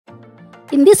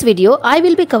In this video, I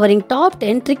will be covering top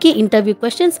 10 tricky interview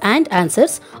questions and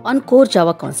answers on core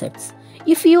Java concepts.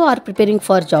 If you are preparing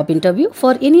for job interview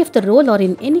for any of the role or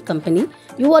in any company,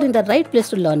 you are in the right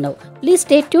place to learn now. Please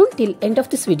stay tuned till end of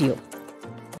this video.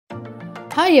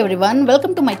 Hi everyone,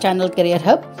 welcome to my channel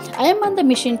CareerHub. I am on the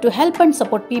mission to help and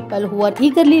support people who are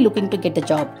eagerly looking to get a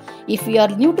job. If you are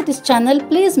new to this channel,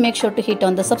 please make sure to hit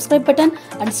on the subscribe button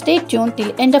and stay tuned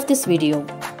till end of this video.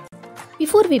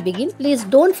 Before we begin, please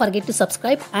don't forget to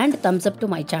subscribe and thumbs up to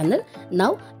my channel.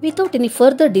 Now, without any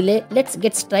further delay, let's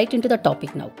get straight into the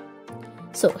topic now.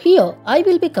 So here, I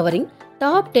will be covering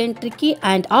top 10 tricky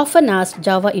and often asked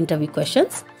Java interview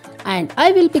questions, and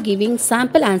I will be giving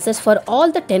sample answers for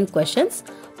all the 10 questions,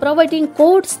 providing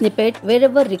code snippet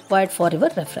wherever required for your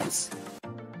reference.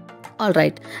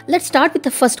 Alright, let's start with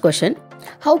the first question.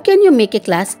 How can you make a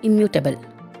class immutable?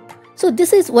 So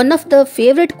this is one of the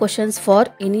favorite questions for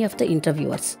any of the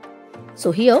interviewers.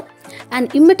 So here, an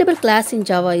immutable class in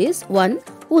Java is one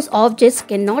whose objects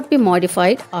cannot be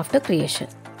modified after creation.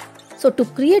 So to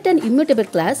create an immutable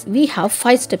class, we have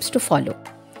 5 steps to follow.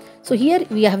 So here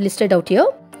we have listed out here.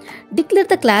 Declare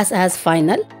the class as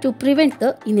final to prevent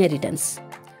the inheritance.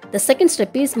 The second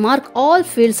step is mark all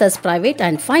fields as private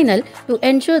and final to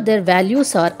ensure their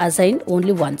values are assigned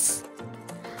only once.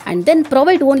 And then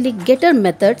provide only getter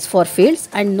methods for fields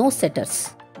and no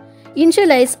setters.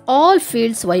 Initialize all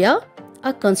fields via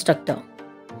a constructor.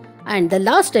 And the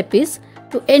last step is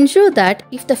to ensure that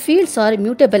if the fields are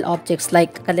mutable objects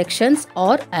like collections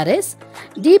or arrays,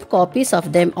 deep copies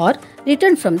of them are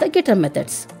returned from the getter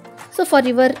methods. So for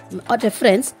your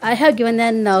reference, I have given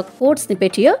a code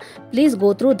snippet here. Please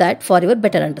go through that for your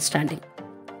better understanding.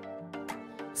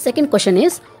 Second question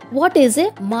is, what is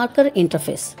a marker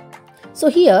interface? So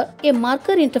here, a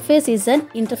marker interface is an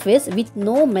interface with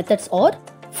no methods or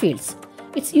fields.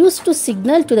 It's used to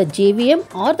signal to the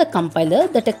JVM or the compiler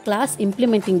that a class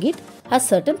implementing it has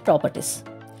certain properties.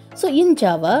 So in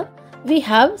Java, we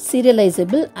have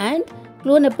serializable and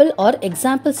clonable or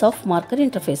examples of marker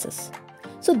interfaces.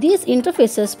 So these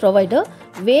interfaces provide a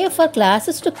way for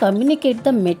classes to communicate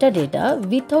the metadata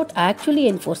without actually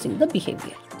enforcing the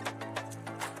behavior.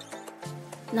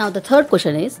 Now the third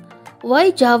question is,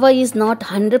 why Java is not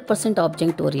 100%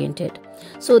 object oriented?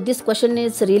 So this question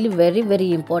is really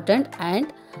very important,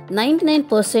 and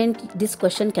 99% this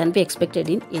question can be expected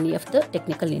in any of the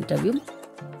technical interview.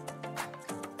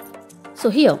 So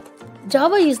here,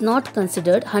 Java is not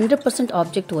considered 100%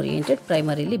 object oriented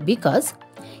primarily because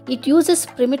it uses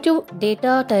primitive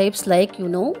data types like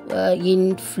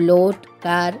int, float,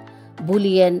 char,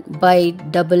 boolean,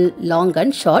 byte, double, long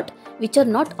and short, which are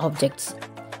not objects.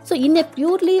 So in a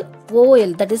purely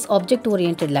OOL, that is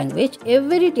object-oriented language,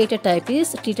 every data type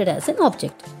is treated as an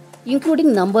object,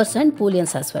 including numbers and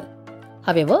booleans as well.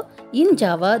 However, in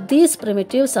Java, these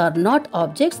primitives are not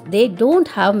objects. They don't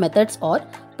have methods or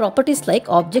properties like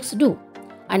objects do,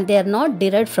 and they are not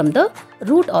derived from the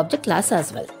root object class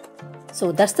as well.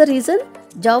 So that's the reason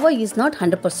Java is not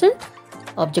 100%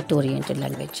 object-oriented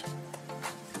language.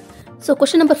 So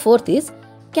question number 4 is,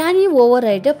 can you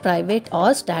override a private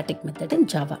or static method in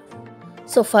Java?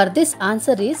 So for this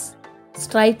answer is,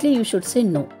 straightly you should say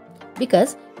no,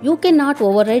 because you cannot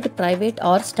override private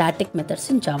or static methods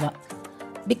in Java.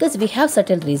 Because we have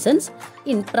certain reasons.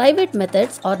 In private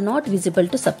methods are not visible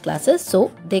to subclasses,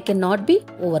 so they cannot be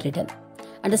overridden.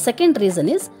 And the second reason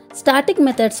is, static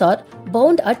methods are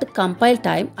bound at compile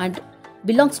time and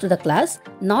belongs to the class,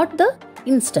 not the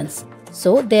instance.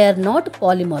 So they are not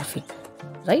polymorphic.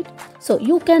 Right? So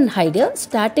you can hide a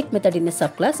static method in a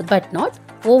subclass but not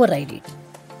override it.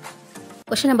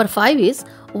 Question number 5 is,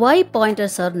 why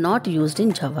pointers are not used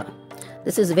in Java?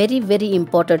 This is very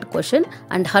important question,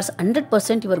 and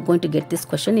 100% you are going to get this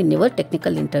question in your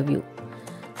technical interview.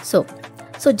 So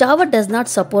Java does not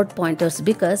support pointers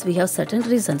because we have certain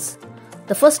reasons.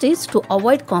 The first is to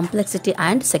avoid complexity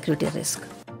and security risk.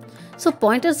 So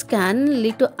pointers can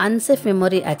lead to unsafe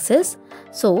memory access,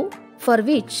 for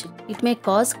which it may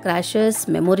cause crashes,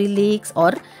 memory leaks,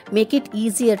 or make it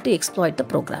easier to exploit the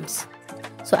programs.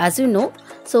 So as you know,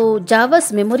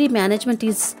 Java's memory management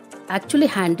is actually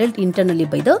handled internally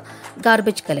by the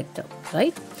garbage collector,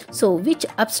 right? So which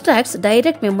abstracts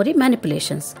direct memory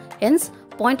manipulations. Hence,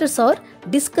 pointers are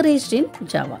discouraged in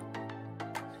Java.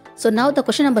 So now the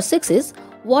question number 6 is,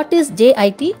 what is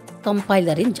JIT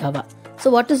Compiler in Java? So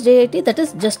what is JIT? That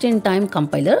is just-in-time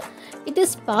compiler. It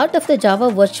is part of the Java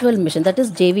virtual machine, that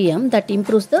is JVM, that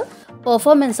improves the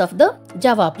performance of the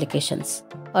Java applications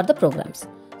or the programs.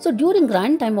 So during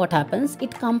runtime, what happens? It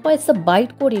compiles the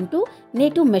bytecode into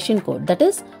native machine code, that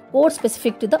is code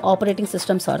specific to the operating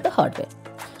systems or the hardware.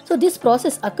 So this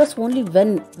process occurs only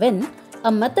when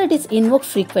a method is invoked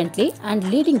frequently and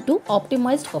leading to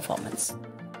optimized performance.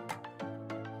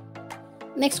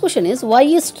 Next question is, why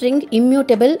is string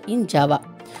immutable in Java?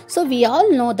 So we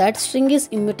all know that string is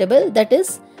immutable, that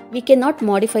is, we cannot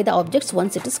modify the objects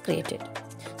once it is created.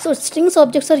 So strings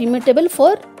objects are immutable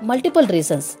for multiple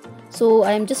reasons. So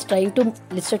I am just trying to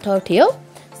list it out here.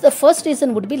 So the first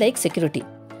reason would be like security.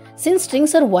 Since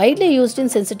strings are widely used in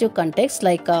sensitive contexts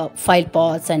like file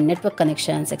paths and network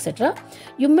connections, etc.,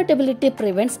 immutability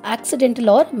prevents accidental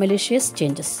or malicious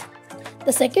changes.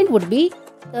 The second would be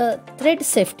thread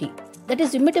safety. That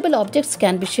is, immutable objects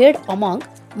can be shared among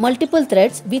multiple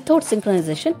threads without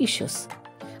synchronization issues.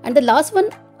 And the last one,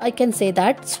 I can say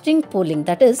that string pooling,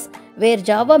 that is, where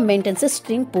Java maintains a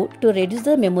string pool to reduce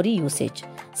the memory usage.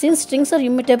 Since strings are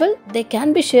immutable, they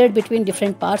can be shared between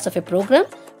different parts of a program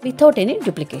without any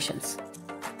duplications.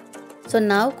 So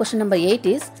now question number 8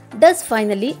 is, does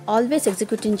finally always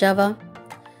execute in Java?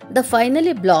 The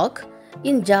finally block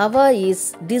in Java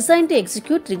is designed to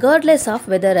execute regardless of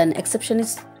whether an exception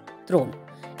is thrown,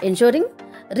 ensuring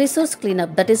resource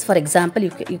cleanup, that is, for example,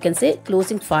 you can say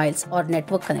closing files or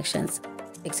network connections,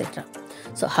 etc.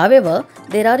 So however,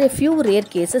 there are a few rare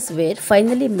cases where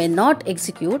finally may not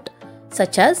execute,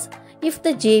 such as if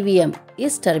the JVM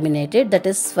is terminated, that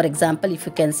is, for example, if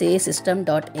you can say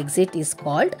system.exit is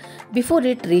called before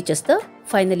it reaches the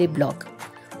finally block.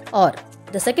 Or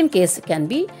the second case can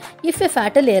be if a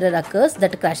fatal error occurs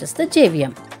that crashes the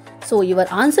JVM. So your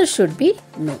answer should be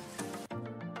no.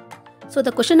 So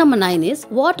the question number 9 is,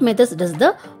 what methods does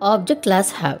the object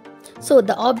class have? So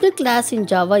the object class in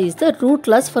Java is the root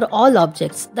class for all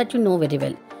objects that you know very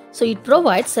well. So it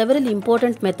provides several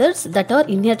important methods that are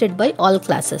inherited by all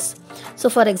classes. So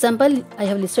for example, I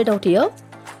have listed out here.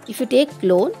 If you take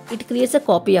clone, it creates a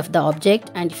copy of the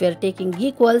object, and if you are taking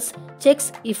equals,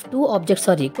 checks if two objects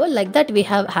are equal. Like that we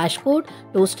have hash code,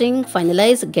 toString,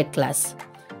 finalize, get class.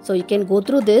 So you can go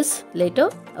through this later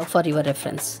for your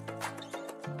reference.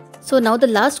 So now the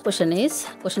last question is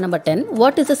question number 10.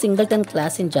 What is a singleton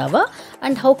class in Java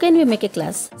and how can we make a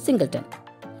class singleton?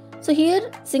 So here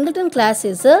singleton class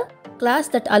is a class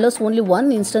that allows only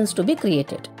one instance to be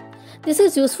created. This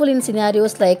is useful in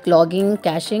scenarios like logging,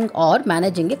 caching or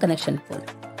managing a connection pool.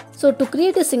 So to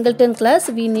create a singleton class,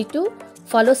 we need to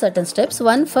follow certain steps.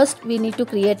 First we need to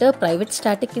create a private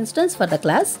static instance for the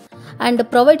class and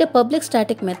provide a public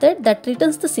static method that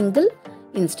returns the single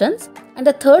instance. And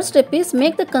the third step is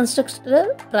make the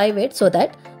constructor private so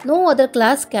that no other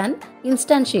class can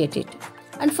instantiate it.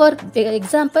 And for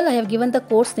example, I have given the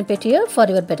code snippet here for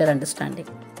your better understanding.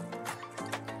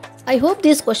 I hope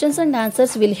these questions and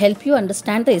answers will help you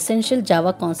understand the essential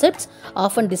Java concepts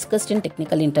often discussed in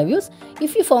technical interviews.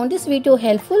 If you found this video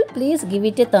helpful, please give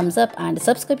it a thumbs up and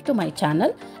subscribe to my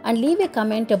channel and leave a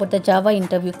comment about the Java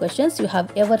interview questions you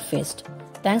have ever faced.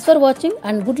 Thanks for watching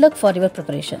and good luck for your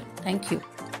preparation. Thank you.